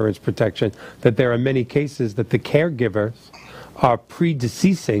care insurance protection, that there are many cases that the caregivers are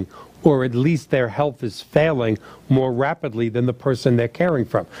predeceasing, or at least their health is failing more rapidly than the person they're caring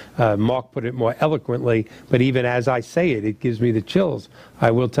from. Mark put it more eloquently, but even as I say it, it gives me the chills.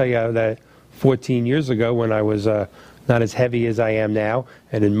 I will tell you that 14 years ago, when I was not as heavy as I am now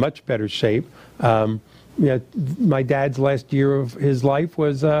and in much better shape, my dad's last year of his life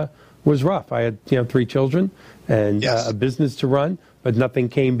was rough. I had 3 children and a business to run, but nothing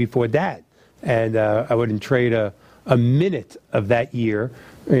came before Dad. And I wouldn't trade a minute of that year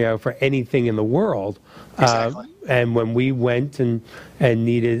for anything in the world. Exactly. And when we went and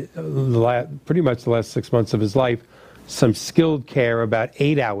needed pretty much the last 6 months of his life, some skilled care about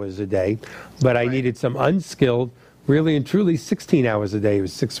 8 hours a day, but I needed some unskilled, really and truly 16 hours a day. He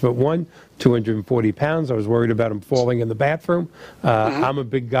was 6'1", 240 pounds. I was worried about him falling in the bathroom. I'm a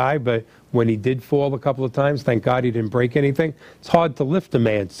big guy, but when he did fall a couple of times, thank God he didn't break anything. It's hard to lift a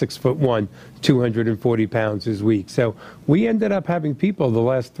man 6'1", 240 pounds who's weak. So we ended up having people the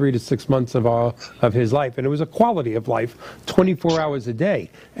last 3 to 6 months of his life, and it was a quality of life, 24 hours a day.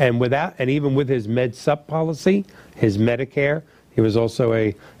 And even with his Med-Sup policy, his Medicare, he was also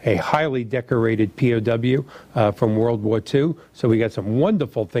a highly decorated POW from World War II, so we got some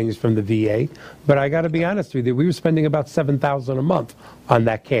wonderful things from the VA. But I got to be honest with you, we were spending about $7,000 a month on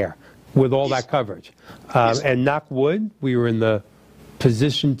that care with all that coverage. And knock wood, we were in the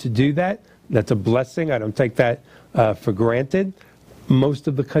position to do that. That's a blessing. I don't take that for granted. Most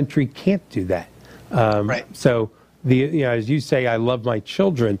of the country can't do that. So, as you say, I love my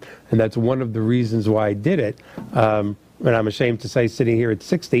children, and that's one of the reasons why I did it. And I'm ashamed to say, sitting here at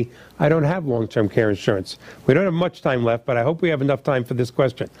 60, I don't have long-term care insurance. We don't have much time left, but I hope we have enough time for this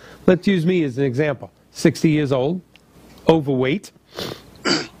question. Let's use me as an example. 60 years old, overweight,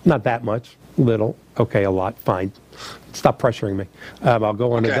 not that much, little, okay, a lot, fine. Stop pressuring me. I'll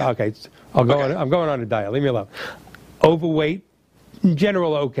go on I'm going on a diet. Leave me alone. Overweight, in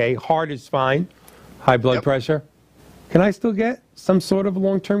general, okay. Heart is fine. High blood pressure. Can I still get some sort of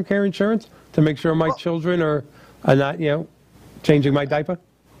long-term care insurance to make sure my children are not, changing my diaper?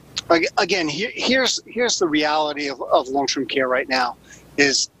 Again, here's the reality of long-term care right now,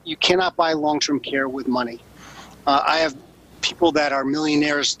 is you cannot buy long-term care with money. I have people that are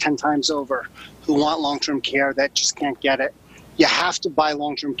millionaires 10 times over who want long-term care that just can't get it. You have to buy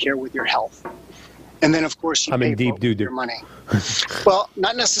long-term care with your health. And then, of course, you pay for your money. Well,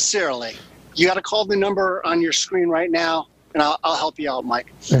 not necessarily. You got to call the number on your screen right now, and I'll help you out,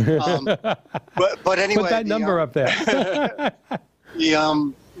 Mike. But anyway, put that number up there.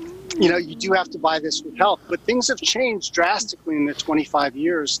 You do have to buy this with health, but things have changed drastically in the 25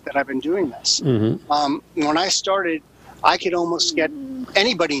 years that I've been doing this. When I started, I could almost get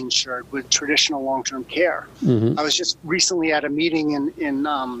anybody insured with traditional long-term care. I was just recently at a meeting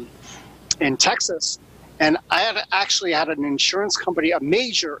in Texas, and I actually had an insurance company, a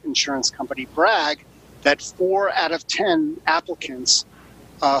major insurance company, brag that 4 out of 10 applicants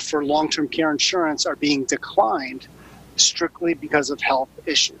for long-term care insurance are being declined strictly because of health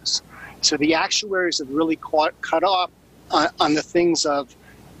issues. So the actuaries have really cut off on the things of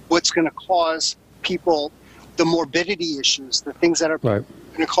what's going to cause people, the morbidity issues, the things that are going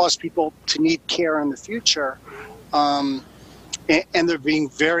to cause people to need care in the future, and they're being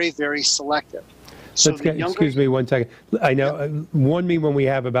very, very selective. So excuse me 1 second. I know, warn me when we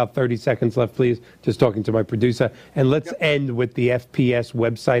have about 30 seconds left, please. Just talking to my producer. And let's end with the FPS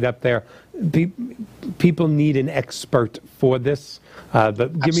website up there. People need an expert for this.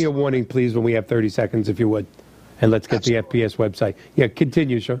 But give me a warning, please, when we have 30 seconds, if you would. And let's get the FPS website. Yeah,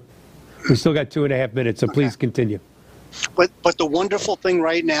 continue, sure. We still got 2.5 minutes, so please continue. But the wonderful thing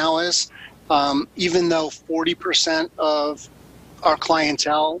right now is, even though 40% of our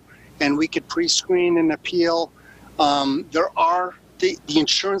clientele, and we could pre-screen and appeal, the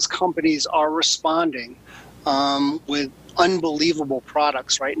insurance companies are responding with unbelievable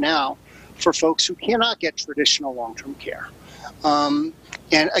products right now for folks who cannot get traditional long-term care.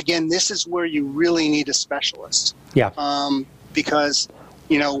 And again, this is where you really need a specialist. Yeah. Because,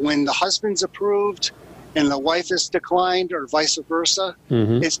 when the husband's approved and the wife is declined or vice versa,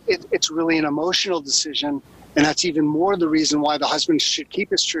 it's really an emotional decision. And that's even more the reason why the husband should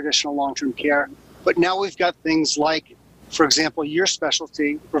keep his traditional long-term care. But now we've got things like, for example, your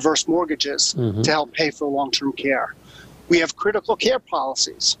specialty, reverse mortgages, to help pay for long-term care. We have critical care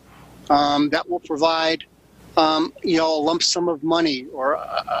policies that will provide a lump sum of money or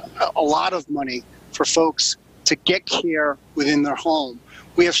a lot of money for folks to get care within their home.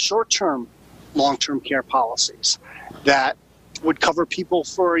 We have short-term, long-term care policies that would cover people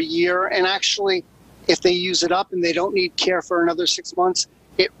for a year, and actually, if they use it up and they don't need care for another 6 months,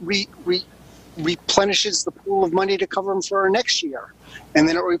 it replenishes the pool of money to cover them for next year, and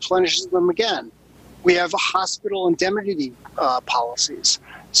then it replenishes them again. We have hospital indemnity policies.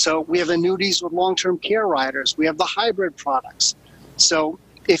 So we have annuities with long-term care riders. We have the hybrid products. So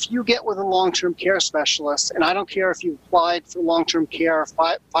if you get with a long-term care specialist, and I don't care if you applied for long-term care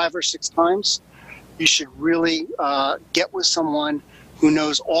five or six times, you should really get with someone who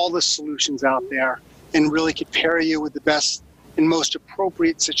knows all the solutions out there and really could pair you with the best and most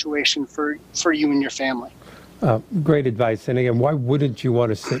appropriate situation for you and your family. Great advice. And again, why wouldn't you want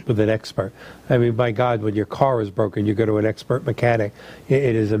to sit with an expert? I mean, my God, when your car is broken, you go to an expert mechanic.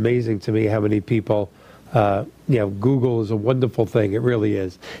 It is amazing to me how many people, Google is a wonderful thing. It really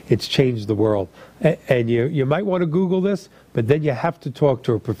is. It's changed the world. And you might want to Google this, but then you have to talk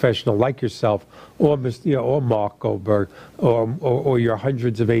to a professional like yourself or Mark Goldberg or your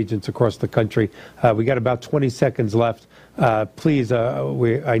hundreds of agents across the country. We got about 20 seconds left. Please,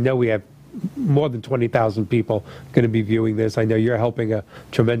 I know we have more than 20,000 people going to be viewing this. I know you're helping a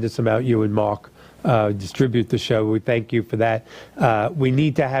tremendous amount, you and Mark, distribute the show. We thank you for that. We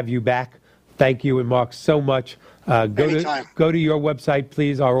need to have you back. Thank you and Mark so much. Go to your website,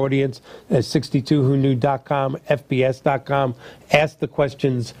 please. Our audience is 62whoknew.com, fbs.com. Ask the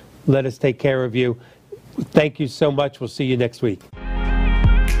questions. Let us take care of you. Thank you so much. We'll see you next week.